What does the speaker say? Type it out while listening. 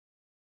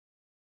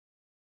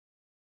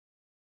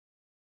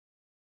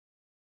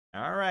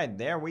All right,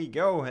 there we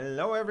go.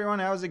 Hello, everyone.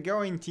 How's it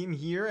going? Team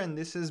here, and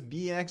this is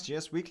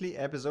BXJS Weekly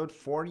episode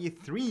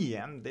 43,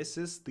 and this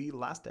is the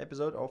last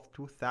episode of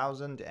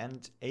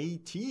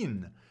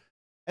 2018.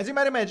 As you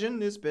might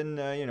imagine, it's been,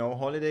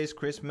 holidays,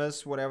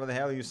 Christmas, whatever the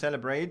hell you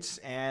celebrate,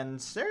 and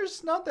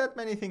there's not that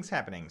many things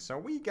happening. So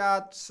we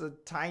got a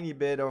tiny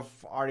bit of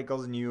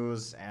articles,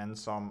 news, and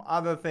some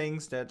other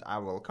things that I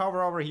will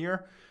cover over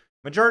here.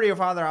 Majority of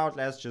other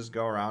outlets just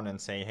go around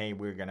and say, hey,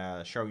 we're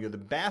gonna show you the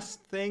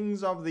best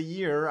things of the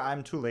year.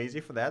 I'm too lazy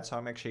for that, so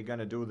I'm actually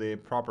gonna do the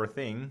proper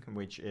thing,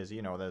 which is,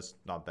 there's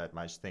not that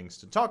much things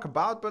to talk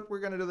about, but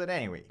we're gonna do that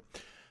anyway.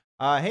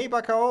 Hey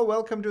Bakao,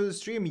 welcome to the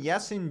stream.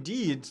 Yes,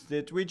 indeed,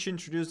 the Twitch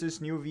introduced this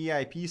new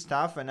VIP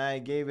stuff, and I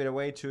gave it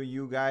away to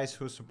you guys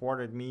who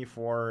supported me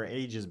for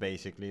ages,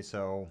 basically.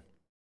 So,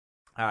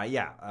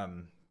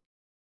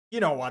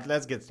 you know what?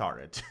 Let's get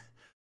started.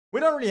 We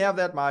don't really have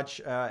that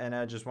much, and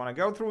I just want to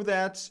go through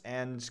that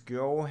and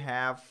go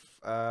have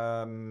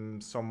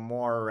some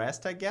more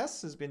rest, I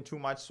guess. There's been too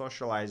much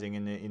socializing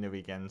in the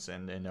weekends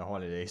and in the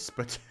holidays,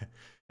 but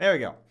there we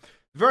go.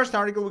 The first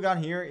article we got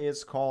here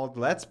is called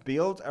Let's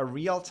Build a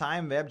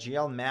Real-Time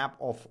WebGL Map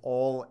of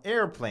All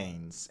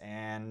Airplanes.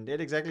 And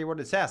it's exactly what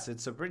it says.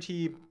 It's a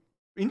pretty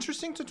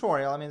interesting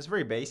tutorial. I mean, it's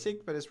very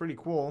basic, but it's really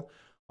cool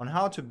on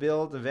how to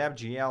build a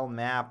WebGL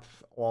map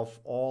of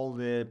all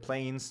the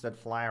planes that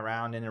fly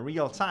around in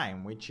real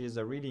time, which is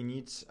a really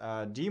neat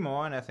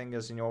demo, and I think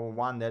is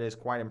one that is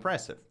quite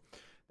impressive.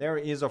 There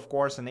is, of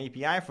course, an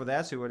API for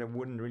that, so you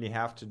wouldn't really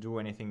have to do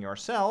anything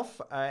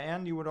yourself,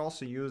 and you would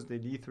also use the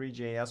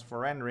D3JS for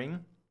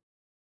rendering,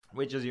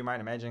 which, as you might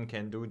imagine,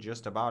 can do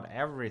just about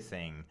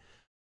everything.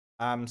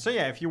 So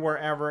yeah, if you were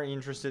ever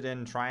interested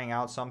in trying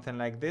out something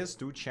like this,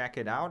 do check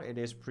it out. It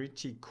is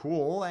pretty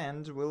cool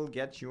and will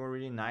get you a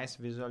really nice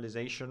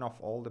visualization of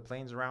all the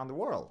planes around the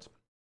world.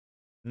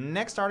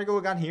 Next article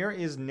we got here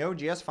is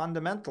Node.js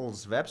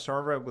Fundamentals, web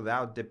server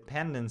without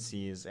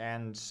dependencies.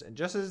 And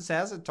just as it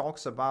says, it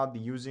talks about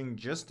using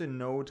just a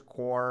Node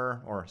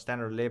core or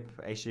standard lib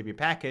HTTP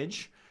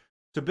package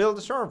to build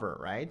a server,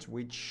 right?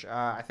 Which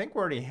I think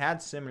we already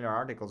had similar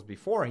articles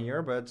before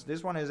here, but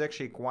this one is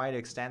actually quite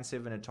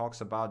extensive, and it talks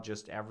about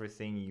just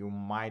everything you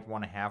might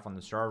want to have on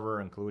the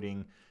server,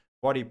 including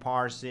body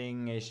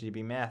parsing,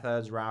 HTTP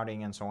methods,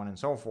 routing, and so on and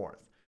so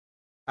forth.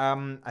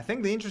 I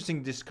think the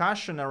interesting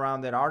discussion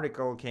around that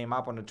article came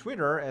up on the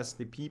Twitter as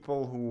the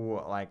people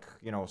who,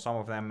 some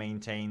of them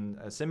maintain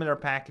similar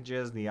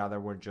packages, the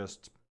other were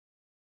just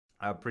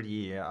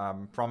pretty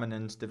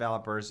prominent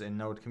developers in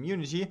Node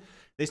community.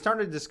 They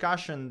started a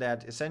discussion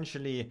that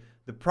essentially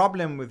the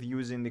problem with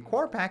using the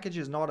core package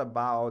is not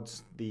about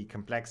the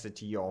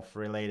complexity of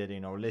related,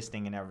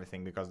 listing and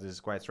everything, because this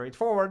is quite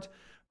straightforward,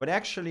 but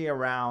actually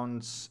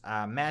around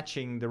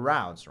matching the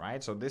routes,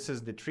 right? So this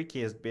is the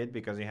trickiest bit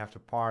because you have to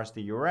parse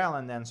the URL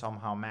and then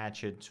somehow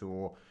match it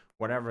to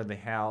whatever the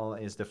hell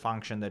is the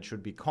function that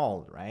should be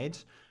called,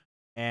 right?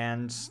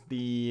 And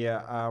the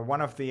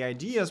one of the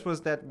ideas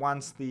was that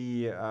once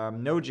the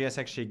Node.js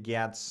actually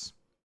gets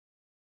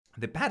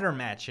the pattern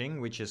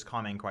matching, which is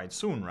coming quite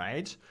soon,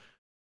 right?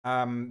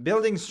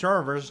 Building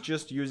servers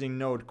just using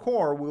Node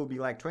Core will be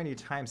like 20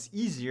 times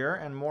easier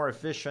and more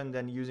efficient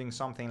than using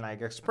something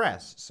like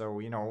Express.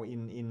 So,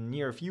 in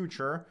near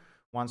future,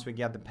 once we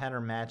get the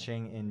pattern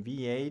matching in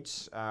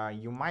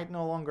V8, you might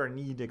no longer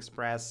need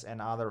Express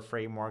and other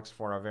frameworks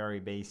for a very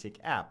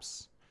basic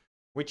apps,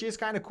 which is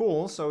kind of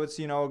cool. So it's,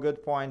 a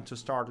good point to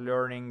start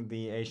learning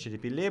the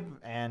HTTP lib.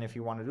 And if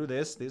you want to do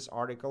this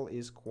article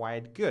is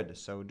quite good.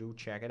 So do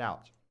check it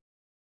out.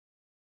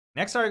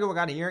 Next article we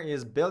got here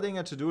is building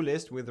a to-do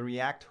list with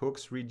React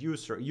hooks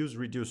use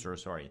reducer.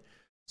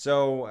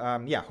 So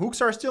hooks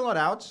are still not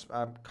out,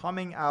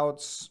 coming out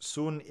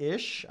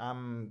soon-ish.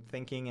 I'm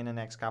thinking in the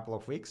next couple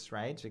of weeks,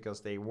 right?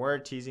 Because they were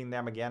teasing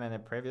them again in a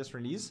previous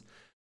release.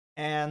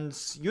 And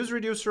use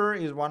reducer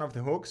is one of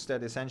the hooks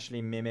that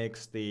essentially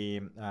mimics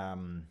the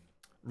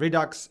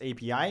Redux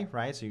API,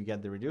 right? So you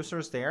get the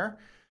reducers there.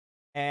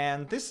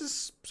 And this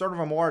is sort of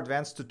a more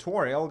advanced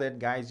tutorial that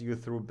guides you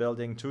through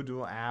building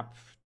to-do app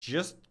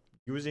just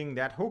using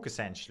that hook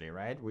essentially,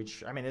 right?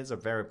 Which, I mean, is a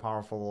very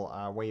powerful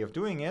way of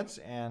doing it.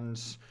 And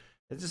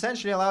it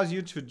essentially allows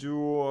you to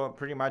do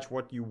pretty much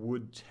what you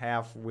would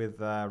have with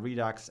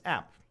Redux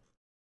app.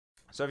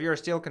 So if you're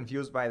still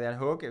confused by that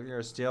hook, if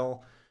you're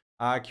still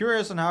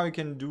curious on how you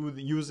can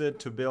use it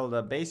to build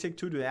a basic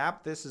to-do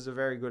app, this is a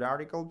very good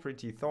article,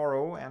 pretty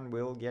thorough, and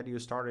will get you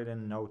started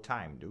in no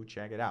time. Do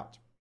check it out.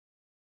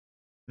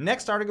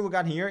 Next article we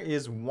got here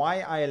is why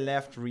I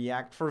left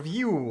React for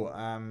Vue.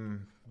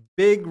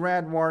 Big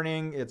red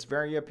warning. It's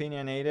very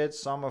opinionated.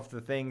 Some of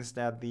the things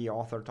that the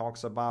author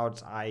talks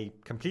about I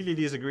completely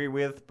disagree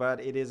with,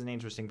 but it is an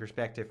interesting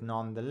perspective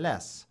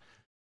nonetheless.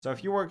 So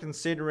if you were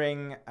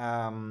considering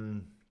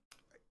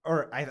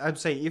or I'd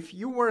say if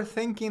you were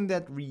thinking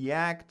that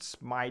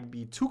React might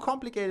be too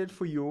complicated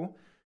for you,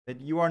 that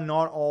you are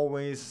not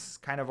always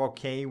kind of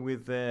okay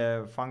with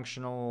the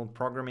functional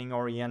programming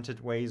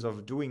oriented ways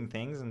of doing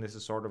things, and this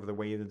is sort of the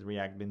way that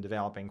React been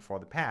developing for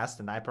the past,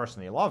 and I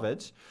personally love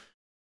it,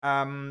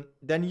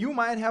 then you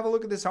might have a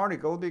look at this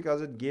article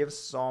because it gives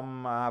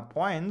some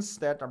points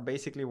that are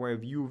basically where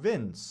Vue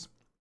wins.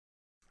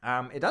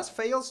 It does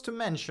fails to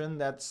mention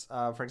that,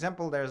 for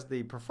example, there's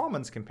the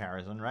performance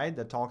comparison, right?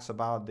 That talks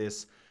about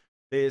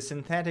the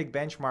synthetic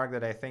benchmark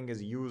that I think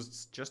is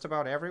used just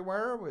about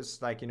everywhere.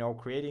 It's like,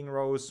 creating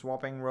rows,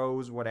 swapping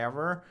rows,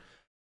 whatever.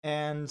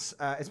 And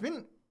it's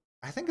been,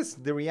 I think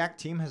the React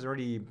team has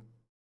already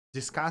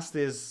discussed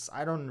this,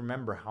 I don't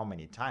remember how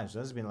many times.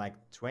 There's been like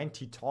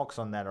 20 talks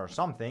on that or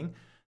something,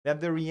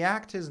 that the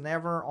React is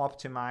never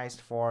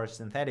optimized for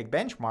synthetic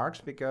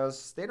benchmarks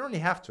because they don't really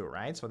have to,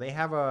 right? So they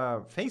have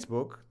a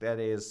Facebook that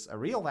is a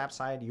real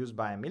website used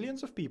by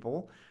millions of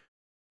people,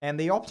 and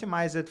they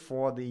optimize it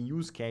for the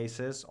use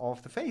cases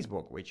of the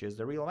Facebook, which is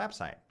the real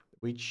website,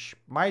 which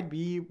might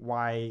be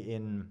why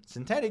in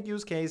synthetic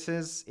use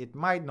cases, it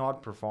might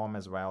not perform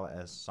as well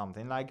as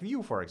something like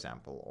Vue, for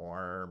example,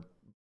 or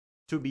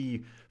to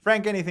be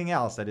frank, anything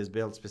else that is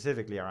built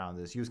specifically around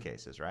these use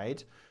cases,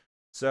 right?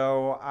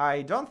 So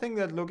I don't think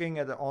that looking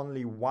at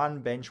only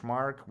one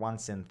benchmark, one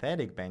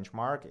synthetic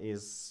benchmark,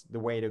 is the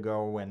way to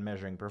go when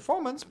measuring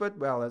performance, but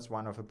well, that's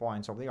one of the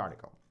points of the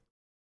article.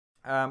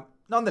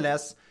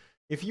 Nonetheless,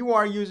 if you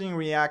are using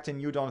React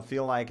and you don't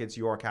feel like it's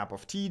your cup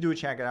of tea, do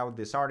check out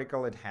this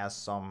article. It has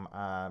some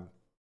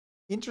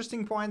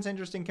interesting points,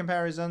 interesting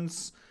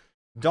comparisons.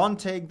 Don't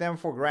take them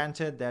for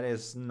granted. That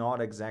is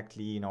not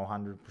exactly,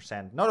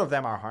 100%. None of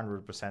them are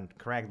 100%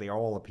 correct. They are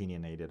all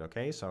opinionated,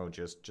 okay? So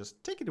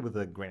just take it with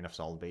a grain of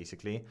salt,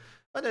 basically.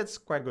 But it's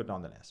quite good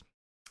nonetheless.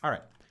 All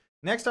right.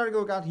 Next article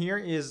we got here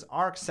is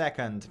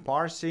arcsecond,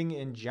 parsing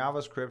in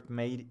JavaScript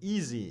made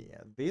easy.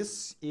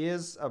 This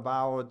is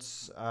about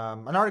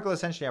an article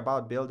essentially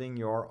about building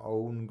your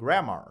own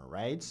grammar,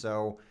 right?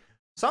 So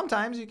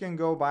sometimes you can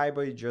go by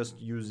just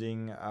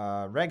using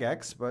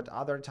regex, but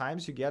other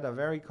times you get a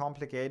very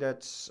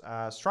complicated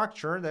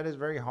structure that is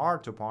very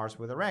hard to parse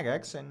with a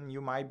regex, and you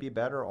might be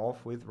better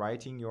off with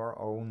writing your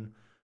own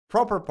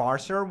proper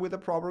parser with a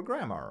proper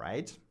grammar,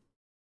 right?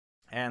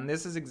 And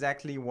this is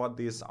exactly what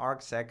this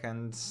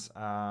arcsecond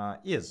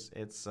is.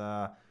 It's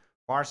a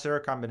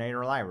parser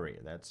combinator library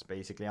that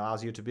basically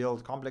allows you to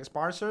build complex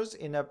parsers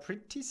in a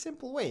pretty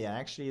simple way, and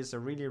actually is a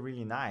really,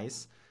 really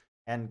nice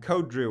and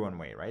code-driven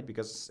way, right?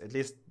 Because at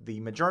least the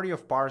majority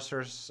of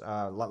parsers,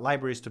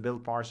 libraries to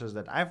build parsers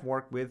that I've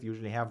worked with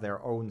usually have their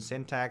own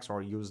syntax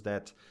or use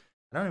that.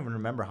 I don't even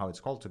remember how it's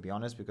called, to be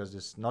honest, because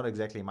it's not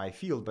exactly my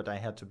field, but I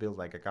had to build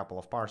like a couple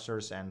of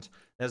parsers, and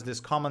there's this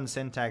common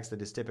syntax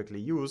that is typically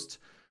used.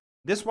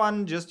 This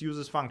one just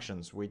uses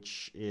functions,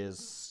 which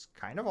is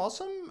kind of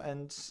awesome,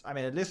 and I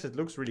mean, at least it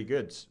looks really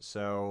good.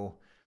 So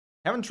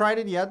haven't tried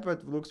it yet, but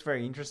it looks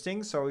very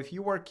interesting. So if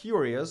you were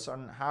curious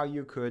on how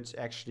you could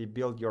actually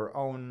build your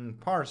own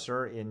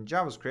parser in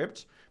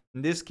JavaScript,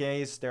 in this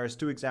case, there's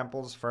two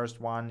examples. First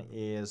one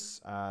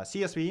is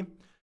CSV.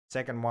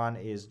 Second one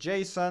is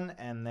JSON.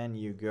 And then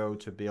you go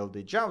to build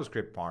the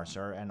JavaScript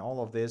parser. And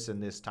all of this in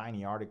this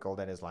tiny article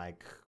that is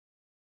like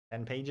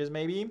 10 pages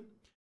maybe,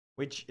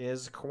 which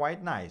is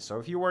quite nice. So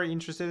if you were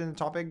interested in the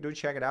topic, do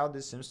check it out.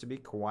 This seems to be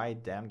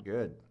quite damn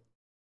good.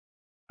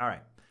 All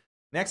right.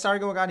 Next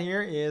article we got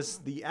here is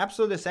the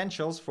absolute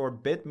essentials for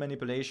bit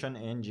manipulation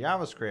in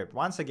JavaScript.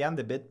 Once again,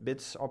 the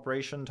bit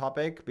operation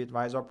topic,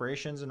 bitwise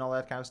operations and all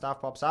that kind of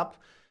stuff pops up.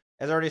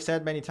 As I already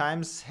said many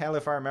times, hell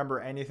if I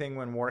remember anything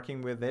when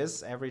working with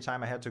this, every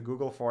time I had to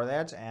Google for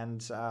that.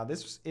 And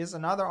this is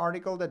another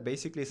article that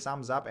basically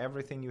sums up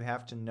everything you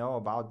have to know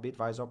about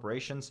bitwise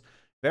operations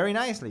very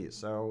nicely.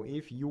 So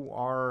if you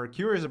are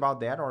curious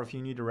about that, or if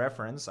you need a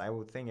reference, I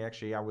would think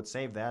actually I would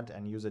save that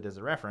and use it as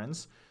a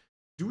reference.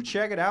 Do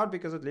check it out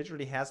because it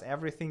literally has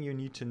everything you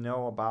need to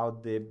know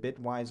about the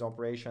bitwise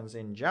operations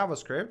in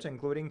JavaScript,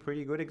 including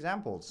pretty good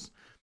examples.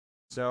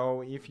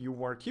 So if you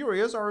were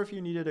curious or if you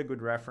needed a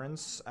good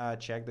reference,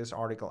 check this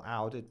article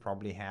out. It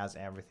probably has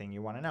everything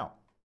you want to know.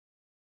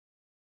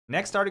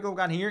 Next article we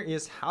got here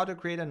is how to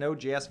create a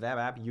Node.js web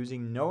app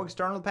using no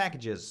external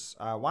packages.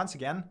 Once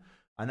again,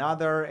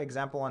 another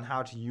example on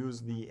how to use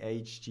the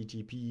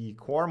HTTP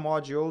core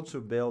module to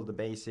build the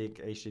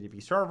basic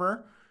HTTP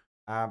server.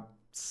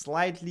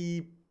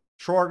 Slightly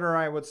shorter,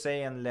 I would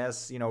say, and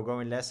less,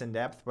 going less in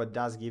depth, but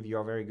does give you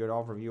a very good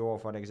overview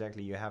of what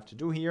exactly you have to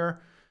do here.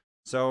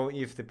 So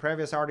if the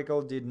previous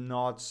article did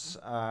not,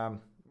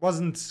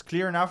 wasn't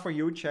clear enough for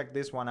you, check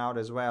this one out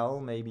as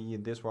well. Maybe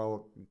this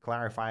will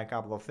clarify a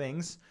couple of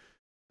things.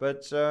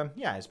 But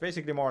yeah, it's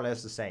basically more or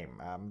less the same,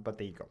 but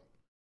there you go.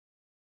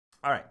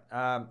 All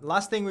right,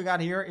 last thing we got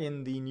here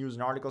in the news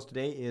and articles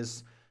today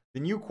is the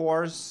new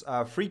course,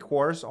 free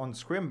course on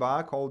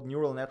Scrimba called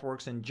Neural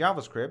Networks in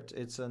JavaScript.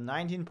 It's a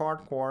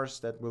 19-part course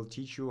that will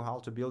teach you how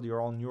to build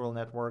your own neural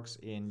networks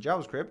in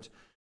JavaScript.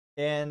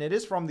 And it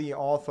is from the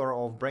author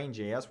of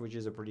Brain.js, which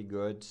is a pretty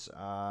good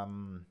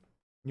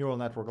neural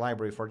network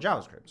library for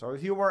JavaScript. So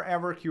if you were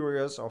ever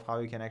curious of how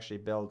you can actually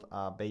build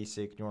a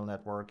basic neural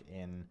network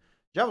in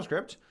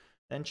JavaScript,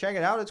 then check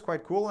it out. It's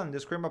quite cool. And the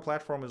Scrimba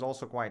platform is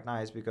also quite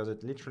nice because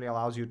it literally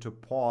allows you to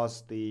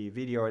pause the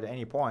video at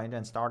any point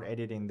and start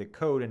editing the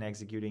code and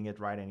executing it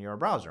right in your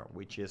browser,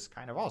 which is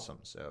kind of awesome.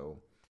 So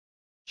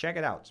check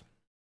it out.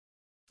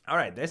 All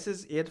right, this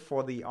is it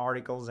for the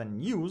articles and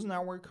news.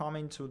 Now we're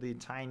coming to the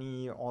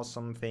tiny,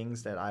 awesome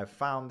things that I've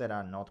found that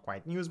are not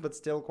quite news, but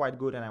still quite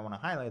good, and I want to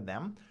highlight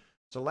them.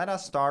 So let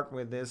us start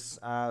with this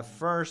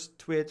first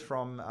tweet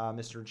from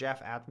Mr.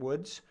 Jeff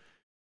Atwood.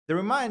 The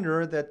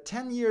reminder that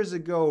 10 years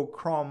ago,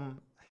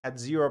 Chrome had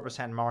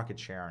 0% market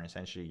share and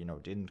essentially,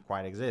 didn't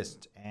quite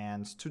exist.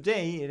 And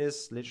today, it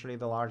is literally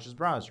the largest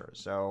browser.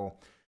 So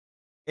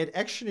it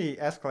actually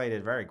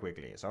escalated very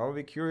quickly. So I'll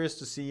be curious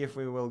to see if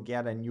we will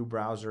get a new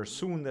browser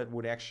soon that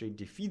would actually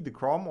defeat the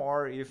Chrome,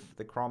 or if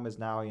the Chrome is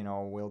now,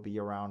 will be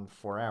around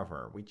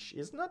forever, which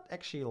is not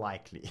actually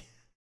likely.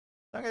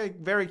 I'm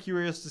very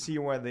curious to see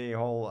where the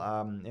whole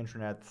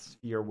internet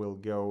sphere will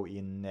go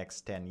in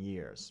next 10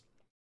 years.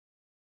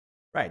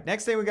 Right,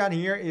 next thing we got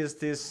here is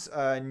this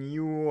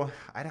new,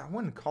 I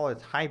wouldn't call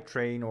it hype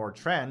train or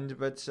trend,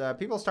 but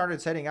people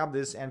started setting up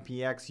this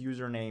NPX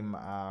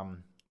username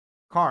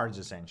cards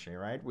essentially,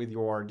 right, with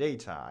your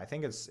data. I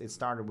think it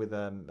started with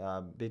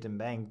a Bit and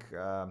Bank,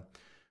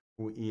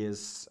 who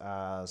is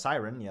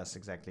Siren, yes,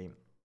 exactly.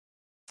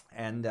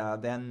 And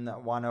then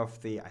one of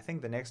I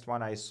think the next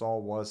one I saw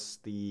was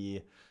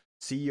the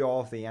CEO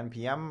of the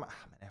NPM.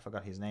 I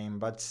forgot his name,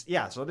 but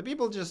yeah, so the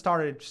people just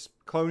started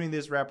cloning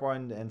this repo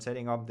and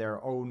setting up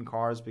their own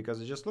cards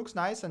because it just looks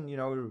nice, and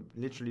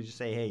literally just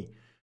say, hey,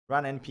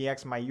 run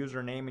npx my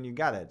username and you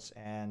got it.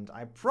 And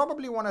I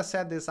probably want to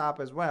set this up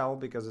as well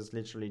because it's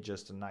literally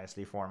just a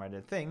nicely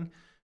formatted thing,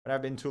 but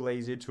I've been too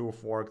lazy to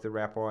fork the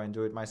repo and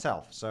do it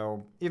myself.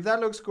 So if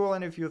that looks cool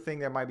and if you think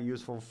that might be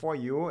useful for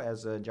you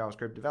as a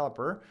JavaScript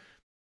developer,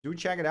 do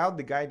check it out.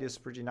 The guide is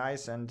pretty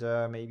nice, and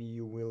maybe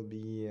you will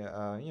be,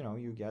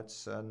 you get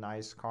a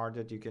nice card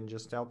that you can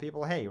just tell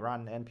people, hey,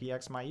 run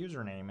npx my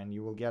username, and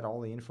you will get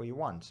all the info you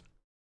want.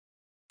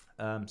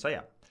 So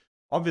yeah,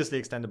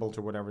 obviously extendable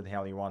to whatever the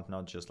hell you want,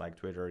 not just like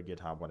Twitter,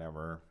 GitHub,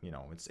 whatever.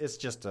 It's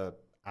just a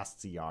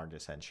ASCII art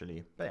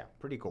essentially. But yeah,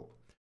 pretty cool.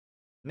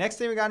 Next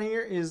thing we got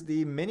here is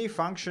the mini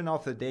function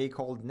of the day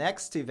called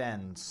next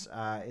event.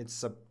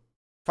 It's a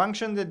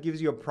function that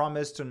gives you a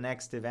promise to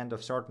next event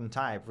of certain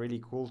type.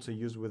 Really cool to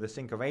use with a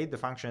sync of 8. The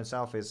function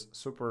itself is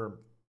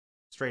super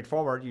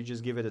straightforward. You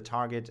just give it a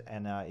target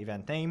and an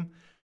event name,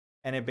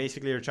 and it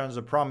basically returns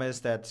a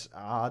promise that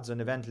adds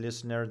an event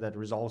listener that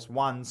resolves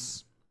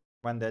once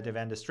when that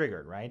event is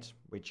triggered, right?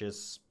 Which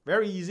is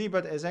very easy,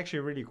 but it's actually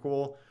really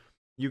cool.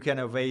 You can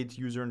await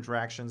user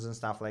interactions and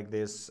stuff like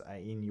this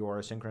in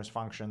your synchronous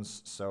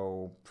functions.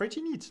 So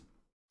pretty neat.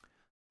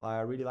 I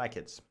really like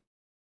it.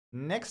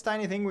 Next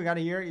tiny thing we got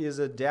here is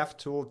a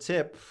DevTool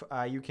tip.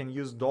 You can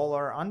use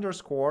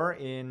 $_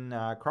 in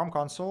Chrome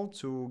console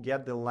to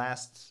get the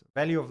last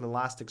value of the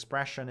last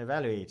expression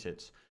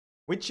evaluated,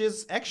 which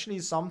is actually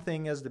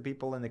something, as the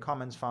people in the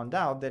comments found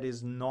out, that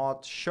is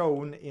not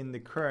shown in the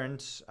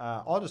current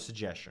auto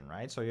suggestion,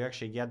 right? So you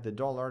actually get the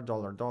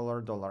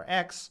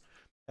 $$$$X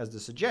as the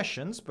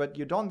suggestions, but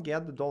you don't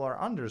get the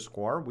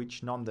 $_,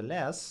 which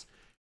nonetheless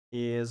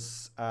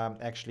is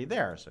actually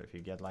there. So if you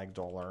get like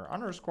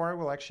 $_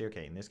 will actually,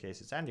 okay, in this case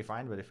it's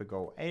undefined, but if we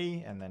go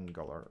A and then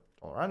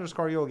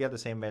 $_, you'll get the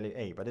same value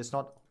A, but it's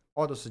not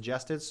auto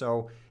suggested.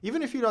 So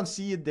even if you don't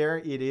see it there,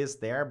 it is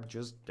there,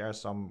 just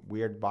there's some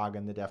weird bug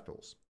in the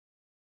DevTools.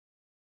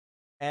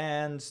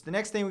 And the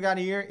next thing we got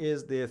here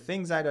is the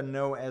things I don't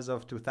know as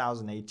of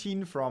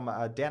 2018 from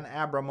Dan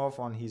Abramov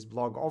on his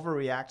blog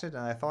Overreacted. And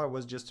I thought it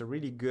was just a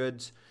really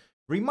good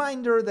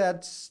reminder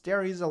that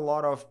there is a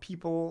lot of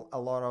people, a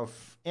lot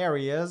of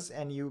areas,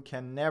 and you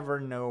can never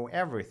know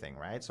everything,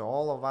 right? So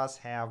all of us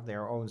have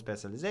their own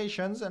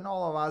specializations, and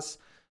all of us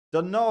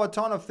don't know a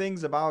ton of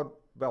things about,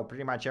 well,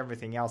 pretty much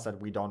everything else that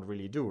we don't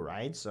really do,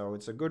 right? So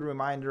it's a good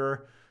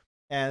reminder.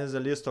 And there's a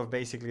list of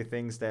basically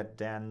things that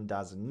Dan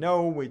doesn't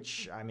know,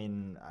 which, I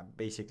mean,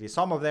 basically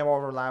some of them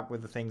overlap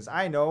with the things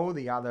I know.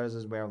 The others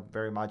is well,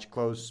 very much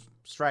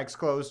strikes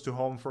close to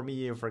home for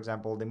me. For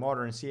example, the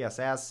modern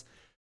CSS.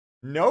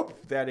 Nope,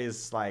 that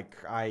is like,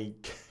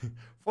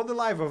 for the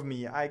life of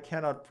me, I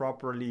cannot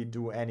properly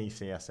do any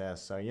CSS,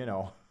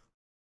 so,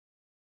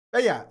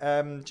 But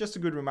yeah, just a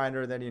good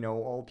reminder that,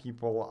 all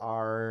people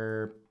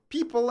are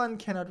people and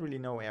cannot really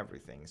know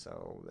everything.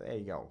 So there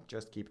you go.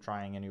 Just keep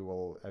trying and you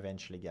will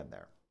eventually get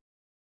there.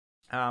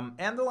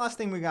 And the last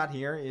thing we got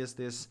here is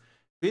this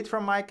tweet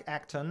from Mike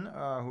Acton,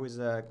 who is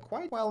a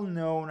quite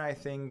well-known, I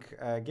think,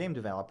 game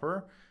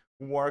developer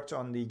who worked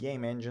on the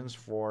game engines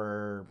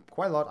for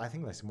quite a lot. I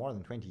think that's more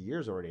than 20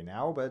 years already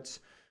now. But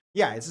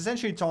yeah, it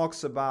essentially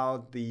talks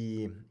about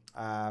the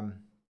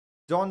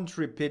don't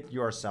repeat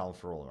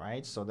yourself rule,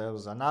 right? So there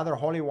was another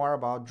holy war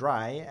about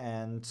dry,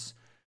 and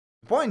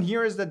the point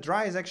here is that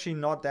dry is actually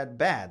not that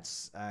bad.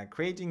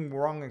 Creating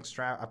wrong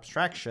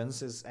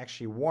abstractions is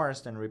actually worse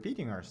than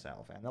repeating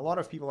yourself, and a lot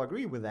of people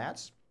agree with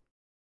that.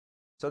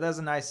 So there's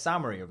a nice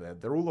summary of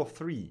that. The rule of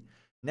 3.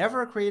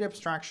 Never create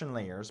abstraction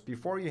layers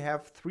before you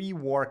have 3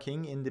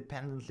 working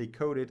independently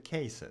coded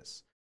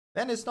cases.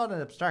 Then it's not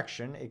an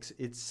abstraction,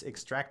 it's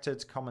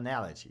extracted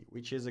commonality,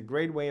 which is a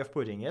great way of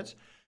putting it.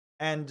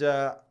 And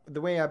the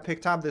way I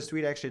picked up this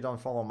tweet, actually don't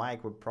follow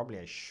Mike, but probably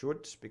I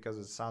should, because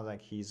it sounds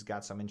like he's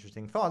got some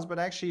interesting thoughts, but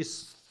I actually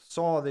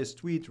saw this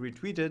tweet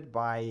retweeted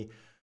by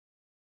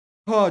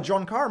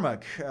John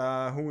Carmack,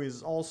 who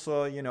is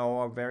also,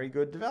 a very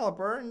good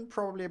developer and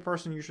probably a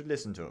person you should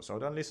listen to. So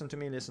don't listen to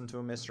me, listen to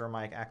Mr.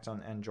 Mike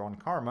Acton and John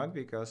Carmack,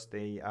 because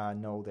they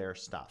know their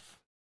stuff.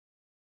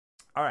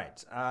 All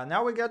right,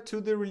 now we got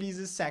to the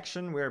releases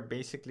section. We're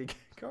basically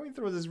going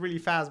through this really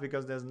fast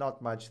because there's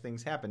not much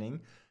things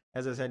happening.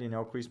 As I said,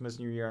 Christmas,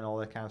 New Year, and all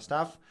that kind of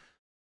stuff.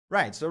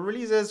 Right, so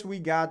releases, we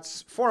got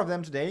 4 of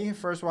them today.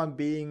 First one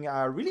being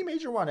a really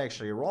major one,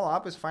 actually.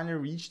 Rollup has finally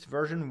reached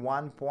version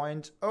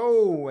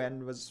 1.0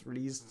 and was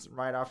released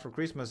right after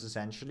Christmas,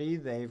 essentially.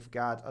 They've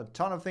got a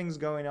ton of things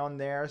going on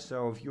there,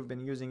 so if you've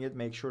been using it,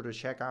 make sure to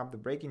check out the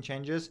breaking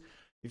changes.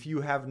 If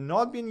you have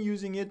not been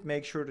using it,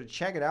 make sure to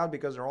check it out,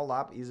 because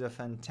Rollup is a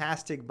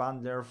fantastic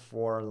bundler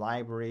for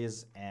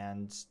libraries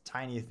and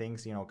tiny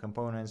things,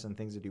 components and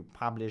things that you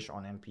publish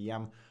on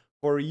NPM.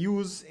 For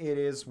use, it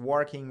is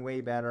working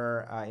way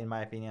better, in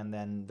my opinion,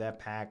 than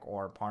Webpack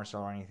or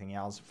Parcel or anything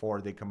else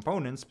for the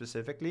components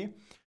specifically.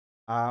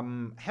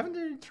 Haven't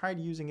really tried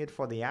using it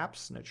for the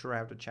apps. Not sure, I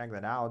have to check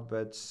that out.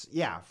 But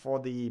yeah, for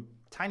the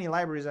tiny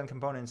libraries and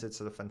components,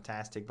 it's a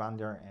fantastic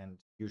bundler, and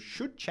you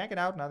should check it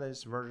out now that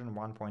it's version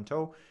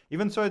 1.0.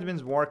 Even so, it's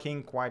been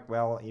working quite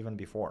well even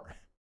before.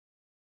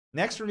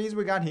 Next release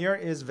we got here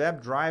is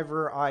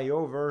WebDriver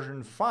IO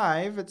version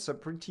 5. It's a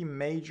pretty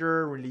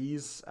major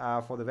release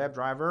for the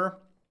WebDriver.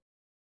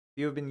 If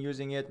you've been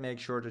using it, make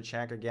sure to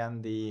check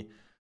again the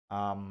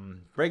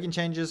breaking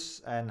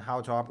changes and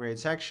how to upgrade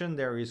section.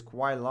 There is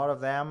quite a lot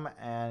of them,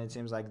 and it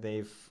seems like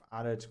they've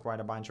added quite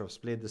a bunch of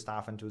split the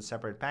stuff into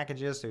separate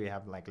packages, so you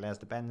have like less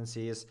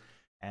dependencies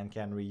and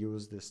can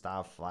reuse the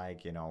stuff.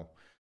 Like,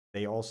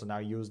 they also now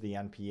use the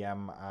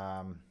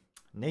NPM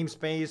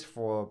namespace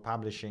for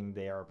publishing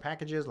their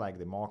packages, like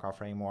the Mocha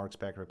framework,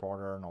 Spec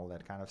Reporter, and all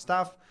that kind of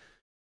stuff.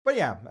 But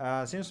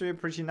yeah, seems to be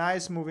pretty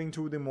nice. Moving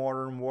to the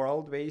modern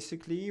world,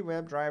 basically.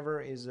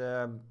 WebDriver is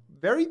a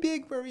very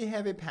big, very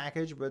heavy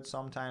package, but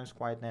sometimes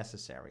quite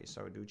necessary,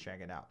 so do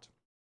check it out.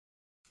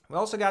 We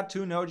also got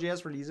 2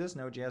 Node.js releases.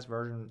 Node.js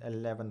version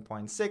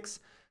 11.6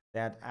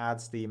 that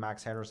adds the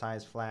max header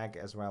size flag,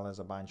 as well as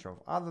a bunch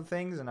of other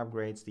things, and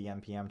upgrades the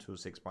NPM to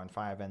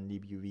 6.5 and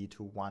libuv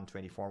to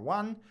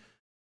 124.1.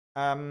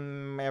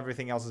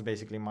 Everything else is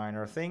basically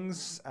minor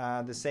things.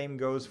 The same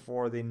goes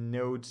for the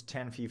Node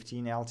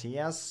 1015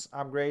 LTS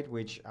upgrade,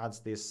 which adds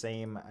this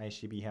same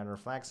HTTP header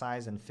flag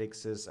size and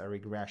fixes a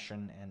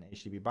regression in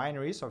HTTP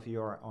binary. So if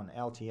you're on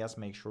LTS,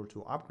 make sure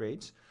to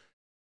upgrade.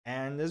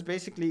 And that's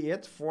basically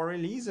it for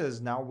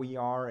releases. Now we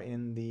are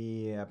in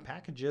the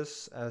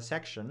packages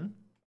section.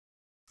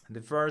 The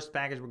first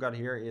package we got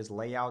here is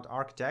Layout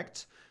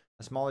Architect,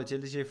 a small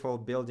utility for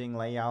building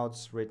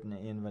layouts written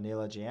in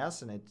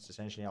Vanilla.js, and it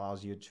essentially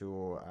allows you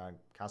to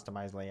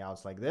customize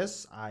layouts like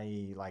this.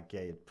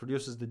 It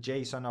produces the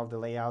JSON of the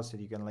layouts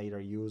that you can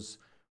later use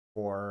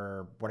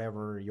for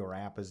whatever your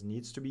app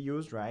needs to be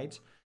used, right?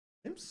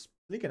 Seems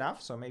sleek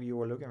enough, so maybe you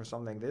were looking for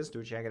something like this.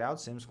 Do check it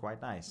out, seems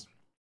quite nice.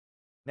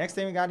 Next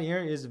thing we got here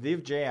is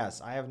Viv.js.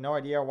 I have no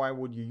idea why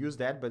would you use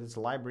that, but it's a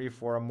library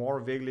for more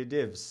Wiggly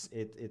divs.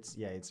 It's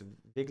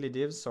Wiggly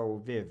divs,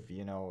 so Viv,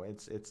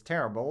 it's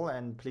terrible,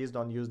 and please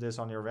don't use this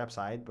on your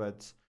website,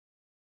 but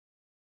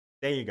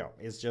there you go.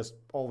 It's just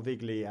all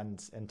Wiggly and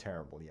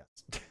terrible,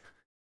 yes.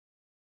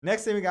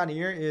 Next thing we got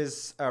here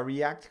is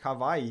React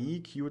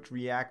Kawaii, cute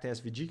React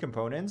SVG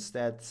components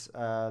that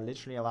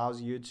literally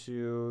allows you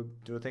to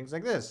do things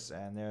like this.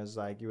 And there's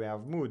you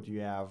have mood, you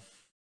have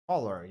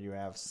color, you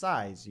have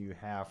size, you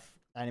have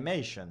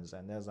animations,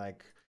 and there's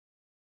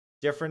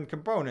different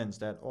components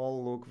that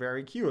all look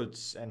very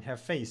cute and have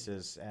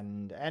faces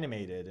and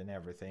animated and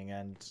everything,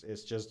 and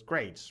it's just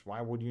great.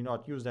 Why would you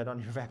not use that on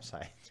your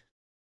website?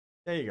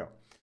 There you go.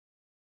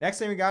 Next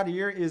thing we got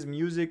here is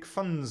Music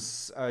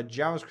Funds, a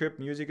JavaScript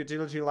music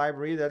utility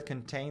library that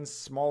contains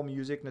small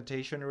music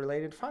notation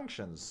related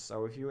functions.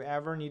 So if you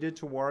ever needed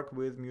to work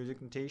with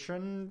music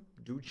notation,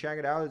 do check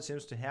it out. It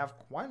seems to have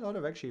quite a lot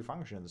of actually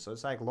functions. So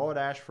it's like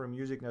Lodash for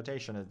music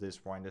notation at this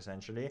point,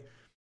 essentially.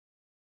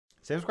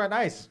 Seems quite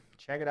nice.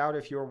 Check it out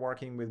if you're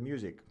working with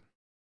music.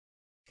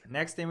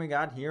 Next thing we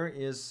got here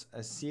is a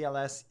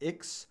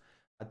CLSX,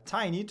 a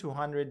tiny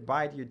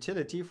 200-byte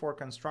utility for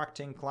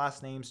constructing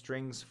class name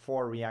strings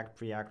for React,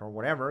 Preact, or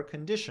whatever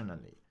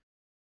conditionally.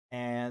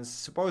 And it's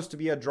supposed to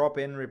be a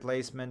drop-in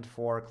replacement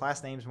for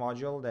class names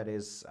module that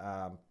is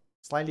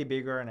slightly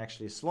bigger and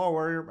actually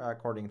slower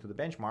according to the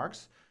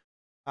benchmarks.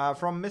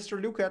 From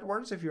Mr. Luke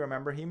Edwards, if you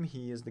remember him,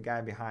 he is the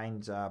guy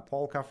behind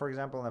Polka, for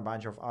example, and a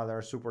bunch of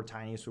other super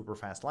tiny, super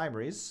fast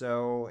libraries.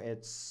 So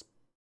it's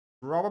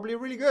probably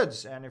really good.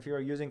 And if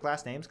you're using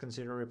class names,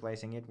 consider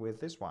replacing it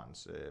with this one.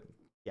 So,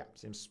 yeah,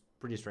 seems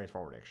pretty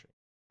straightforward, actually.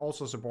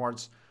 Also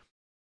supports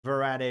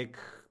Veradix,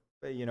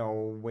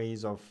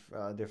 ways of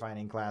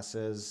defining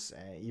classes,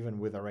 even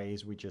with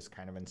arrays, which is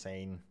kind of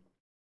insane.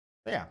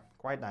 So yeah,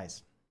 quite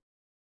nice.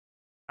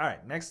 All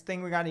right, next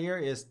thing we got here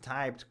is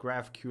typed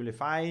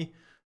GraphQLify,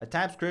 a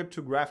TypeScript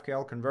to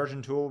GraphQL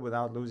conversion tool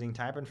without losing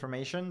type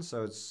information.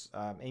 So it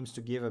aims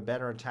to give a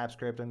better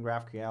TypeScript and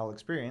GraphQL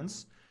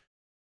experience.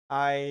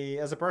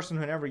 As a person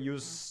who never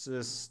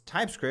uses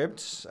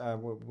TypeScript,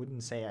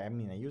 wouldn't say, I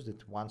used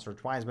it once or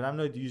twice, but I'm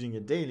not using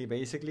it daily,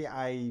 basically.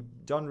 I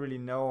don't really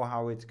know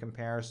how it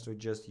compares to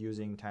just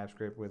using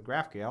TypeScript with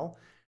GraphQL.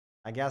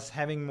 I guess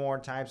having more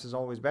types is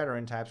always better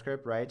in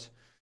TypeScript, right?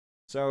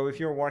 So if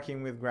you're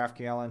working with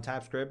GraphQL and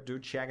TypeScript, do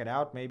check it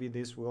out. Maybe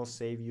this will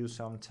save you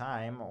some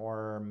time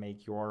or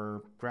make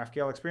your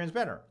GraphQL experience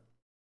better.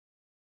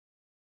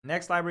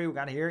 Next library we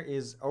got here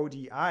is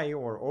ODI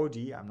or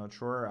OD. I'm not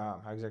sure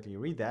how exactly you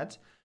read that.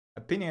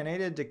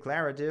 Opinionated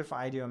Declarative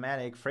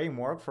Idiomatic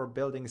Framework for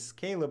Building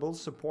Scalable,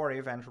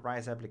 Supportive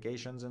Enterprise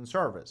Applications and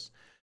Service.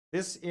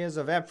 This is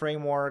a web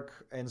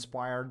framework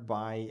inspired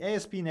by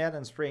ASP.NET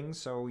and Spring,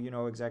 so you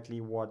know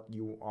exactly what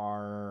you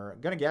are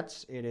gonna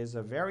get. It is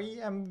a very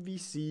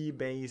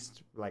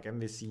MVC-based, like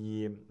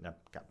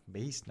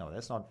MVC-based? No,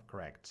 that's not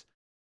correct.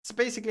 It's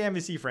basically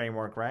MVC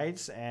framework,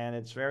 right? And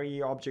it's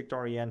very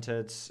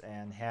object-oriented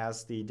and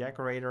has the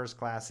decorators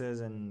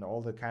classes and all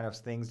the kind of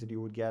things that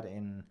you would get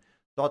in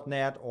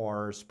 .NET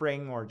or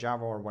Spring or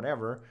Java or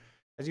whatever.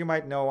 As you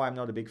might know, I'm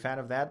not a big fan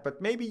of that, but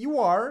maybe you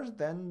are,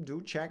 then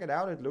do check it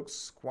out. It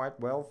looks quite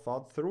well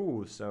thought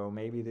through, so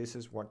maybe this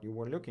is what you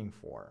were looking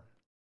for.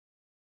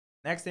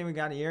 Next thing we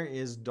got here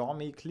is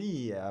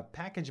Domicli, a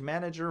package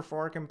manager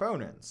for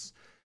components.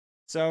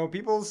 So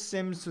people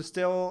seem to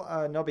still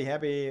not be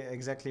happy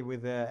exactly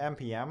with the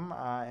NPM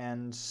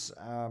and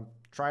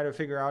try to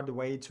figure out the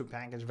way to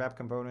package web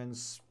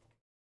components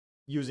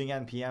using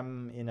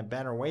NPM in a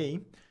better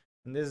way.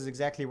 And this is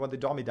exactly what the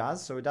DOMI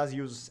does. So it does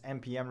use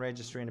NPM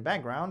registry in the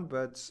background,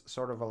 but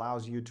sort of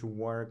allows you to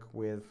work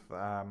with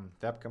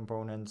web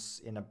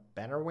components in a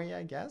better way,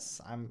 I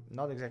guess. I'm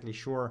not exactly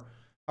sure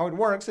how it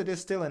works. It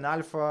is still in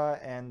alpha,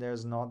 and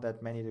there's not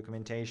that many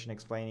documentation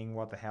explaining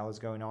what the hell is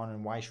going on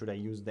and why should I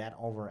use that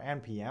over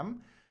NPM.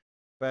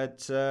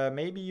 But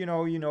maybe you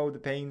know the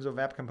pains of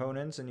web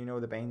components, and you know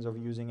the pains of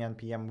using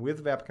NPM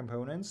with web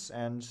components,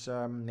 and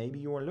maybe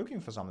you are looking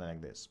for something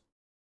like this.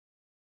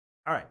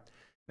 All right.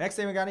 Next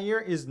thing we got here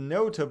is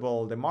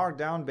Notable, the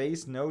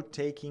markdown-based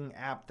note-taking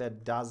app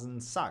that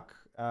doesn't suck.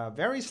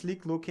 Very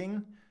sleek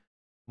looking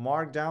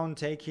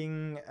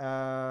markdown-taking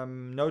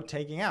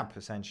note-taking app,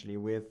 essentially,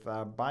 with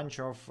a bunch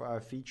of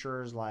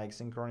features like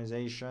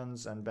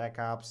synchronizations and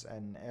backups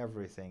and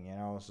everything.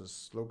 So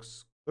this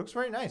looks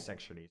very nice,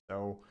 actually.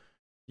 So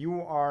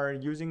you are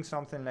using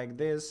something like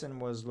this and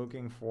was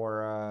looking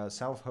for a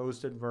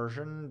self-hosted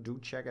version, do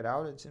check it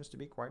out. It seems to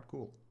be quite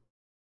cool.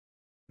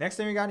 Next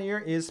thing we got here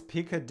is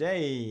Pick a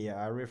Day,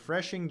 a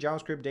refreshing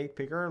JavaScript date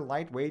picker,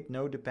 lightweight,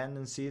 no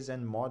dependencies,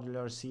 and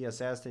modular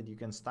CSS that you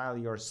can style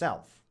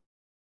yourself.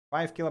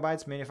 5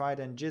 kilobytes minified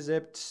and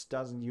gzipped,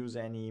 doesn't use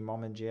any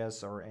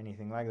Moment.js or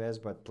anything like this,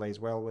 but plays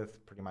well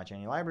with pretty much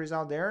any libraries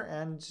out there,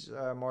 and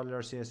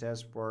modular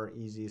CSS for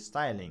easy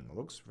styling.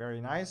 Looks very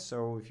nice,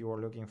 so if you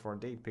are looking for a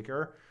date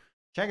picker,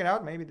 check it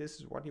out. Maybe this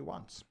is what you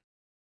want.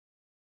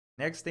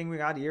 Next thing we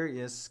got here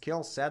is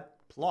Skill Set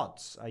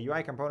Plots, a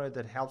UI component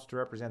that helps to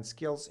represent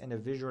skills in a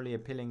visually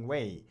appealing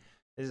way.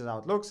 This is how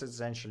it looks. It's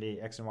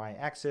essentially X and Y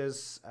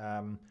axis.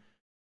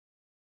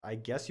 I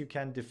guess you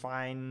can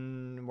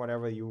define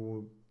whatever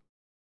you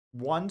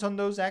want on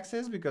those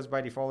axes, because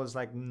by default it's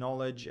like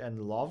knowledge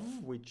and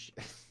love, which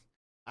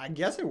I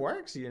guess it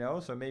works,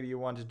 so maybe you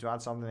wanted to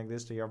add something like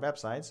this to your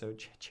website, so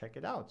check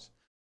it out.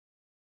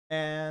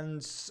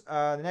 And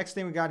the next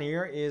thing we got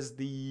here is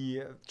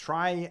the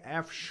try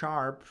F#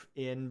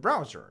 in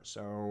browser.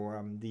 So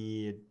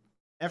the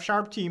F#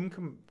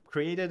 team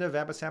created a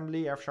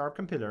WebAssembly F#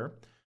 compiler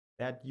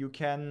that you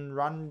can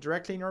run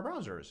directly in your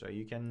browser. So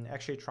you can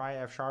actually try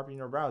F# in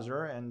your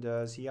browser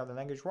and see how the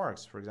language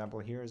works. For example,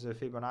 here's a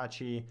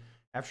Fibonacci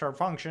F#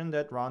 function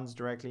that runs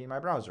directly in my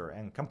browser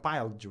and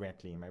compiled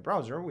directly in my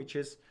browser, which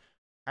is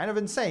kind of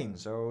insane.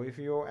 So if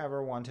you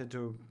ever wanted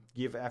to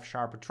give F#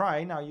 a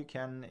try, now you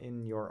can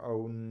in your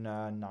own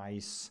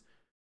nice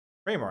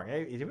framework.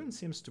 It even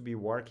seems to be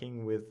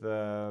working with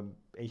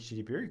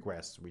HTTP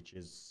requests, which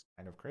is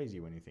kind of crazy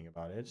when you think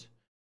about it.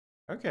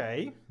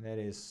 Okay, that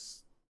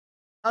is...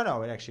 Oh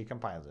no, it actually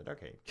compiles it.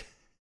 Okay.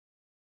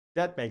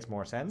 That makes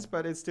more sense,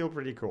 but it's still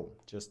pretty cool.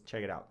 Just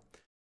check it out.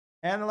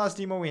 And the last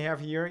demo we have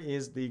here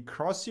is the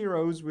Cross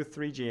Zeros with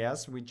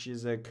Three.js, which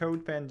is a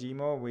CodePen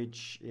demo,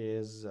 which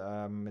is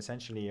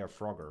essentially a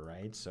Frogger,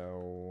 right?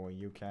 So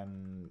you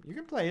can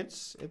play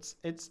it.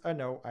 It's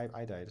no,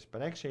 I died,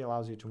 but actually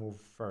allows you to move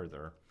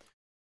further.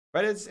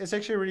 But it's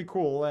actually really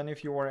cool, and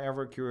if you are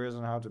ever curious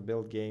on how to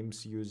build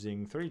games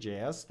using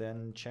Three.js,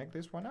 then check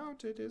this one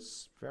out. It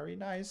is very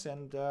nice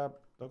and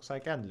looks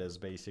like endless,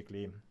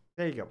 basically.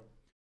 There you go.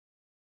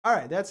 All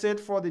right, that's it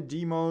for the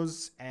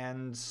demos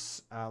and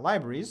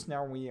libraries.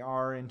 Now we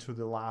are into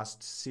the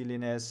last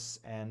silliness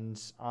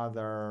and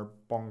other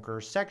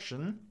bonkers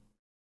section.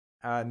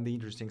 the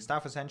interesting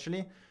stuff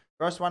essentially.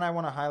 First one I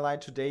want to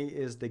highlight today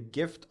is The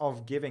Gift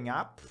of Giving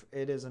Up.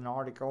 It is an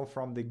article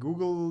from the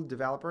Google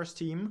developers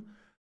team.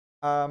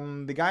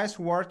 The guys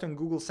who worked on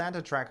Google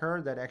Santa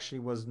Tracker that actually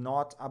was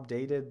not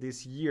updated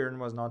this year and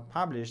was not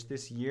published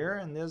this year.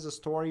 And there's a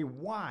story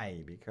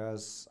why,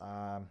 because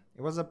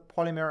it was a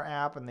Polymer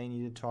app and they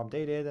needed to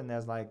update it. And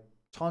there's like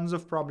tons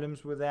of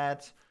problems with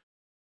that.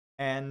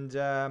 And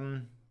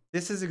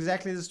this is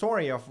exactly the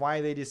story of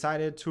why they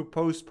decided to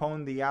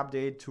postpone the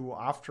update to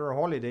after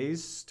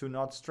holidays to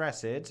not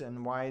stress it,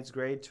 and why it's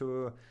great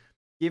to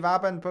give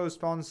up and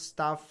postpone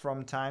stuff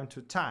from time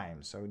to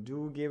time. So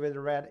do give it a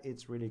read.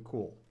 It's really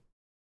cool.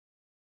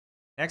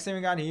 Next thing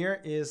we got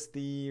here is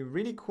the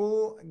really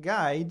cool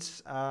guide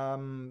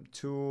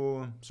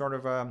to sort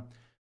of a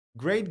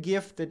great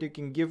gift that you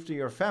can give to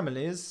your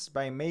families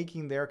by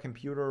making their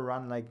computer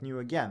run like new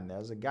again.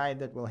 There's a guide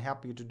that will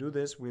help you to do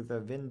this with a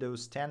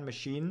Windows 10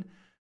 machine,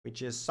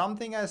 which is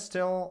something I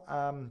still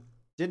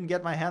didn't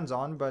get my hands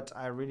on, but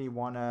I really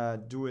want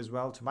to do as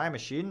well to my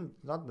machine.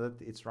 Not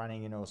that it's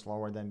running,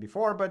 slower than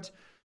before, but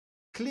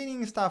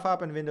cleaning stuff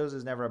up in Windows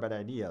is never a bad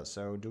idea,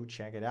 so do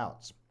check it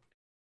out.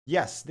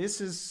 Yes,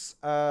 this is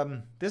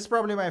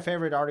probably my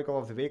favorite article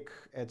of the week.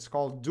 It's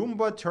called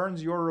Doombot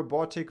Turns Your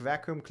Robotic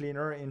Vacuum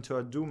Cleaner into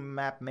a Doom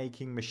Map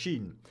Making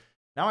Machine.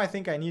 Now I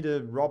think I need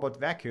a robot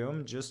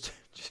vacuum just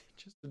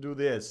to do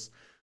this.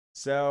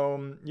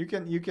 So you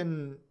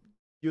can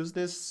use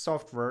this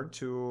software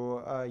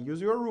to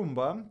use your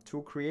Roomba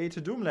to create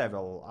a Doom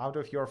level out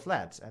of your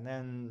flat and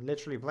then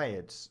literally play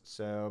it.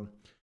 So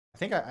I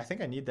think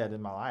I need that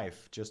in my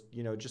life, just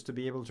to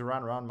be able to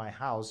run around my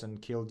house and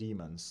kill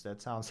demons.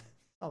 That sounds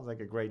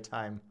like a great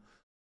time.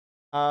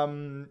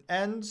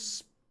 And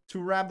to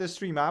wrap this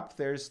stream up,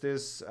 there's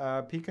this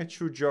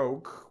Pikachu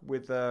joke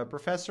with a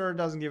professor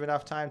doesn't give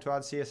enough time to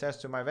add CSS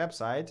to my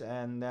website,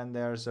 and then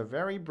there's a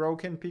very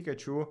broken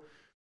Pikachu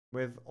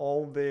with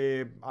all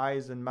the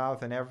eyes and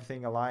mouth and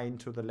everything aligned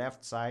to the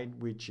left side,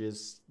 which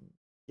is,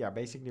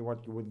 basically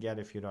what you would get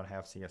if you don't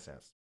have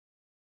CSS.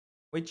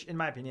 Which, in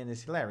my opinion,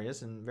 is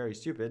hilarious and very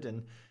stupid. And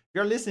if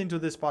you're listening to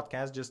this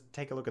podcast, just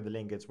take a look at the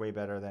link. It's way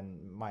better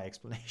than my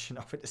explanation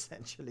of it,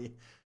 essentially.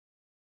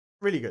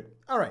 Really good.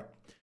 All right.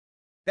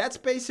 That's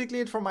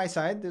basically it from my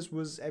side. This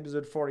was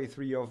episode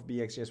 43 of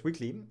BXJS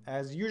Weekly.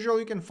 As usual,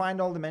 you can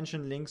find all the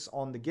mentioned links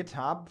on the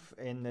GitHub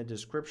in the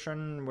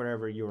description,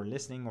 wherever you're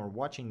listening or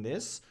watching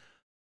this.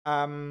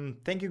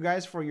 Thank you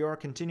guys for your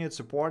continued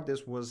support.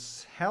 This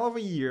was hell of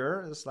a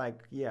year. It's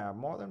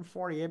more than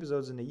 40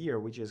 episodes in a year,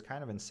 which is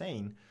kind of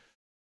insane.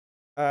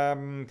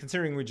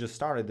 Considering we just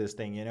started this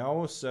thing,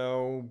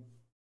 so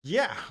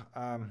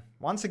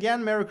once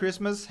again, Merry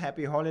Christmas,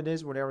 Happy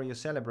Holidays, whatever you're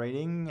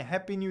celebrating,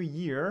 Happy New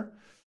Year.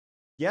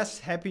 Yes,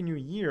 Happy New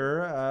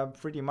Year.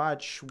 Pretty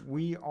much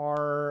we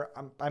are,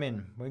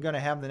 we're gonna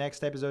have the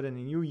next episode in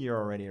the new year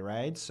already,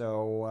 right?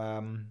 So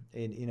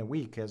in a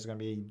week, it's gonna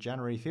be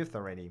January 5th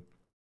already.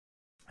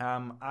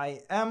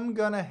 I am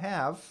gonna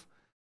have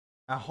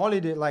a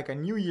holiday, like a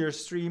New Year's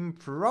stream,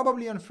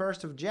 probably on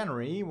 1st of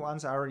January.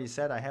 Once I already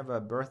said I have a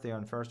birthday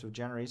on 1st of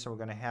January, so we're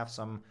going to have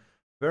some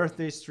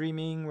birthday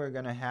streaming. We're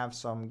going to have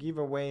some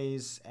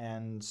giveaways,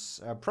 and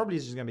probably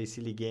it's just going to be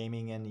silly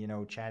gaming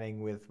and,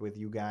 chatting with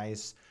you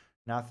guys.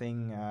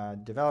 Nothing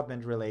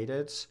development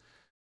related.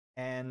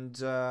 And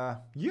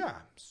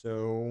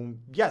so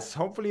yes,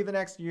 hopefully the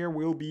next year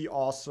will be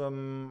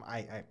awesome.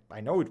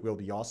 I know it will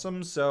be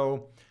awesome.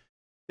 So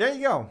there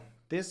you go.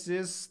 This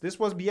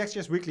was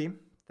BXJS Weekly.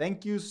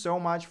 Thank you so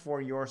much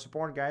for your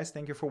support, guys.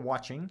 Thank you for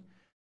watching.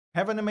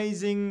 Have an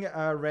amazing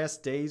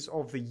rest days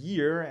of the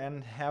year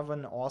and have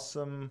an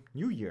awesome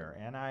new year.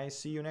 And I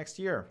see you next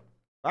year.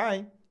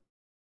 Bye.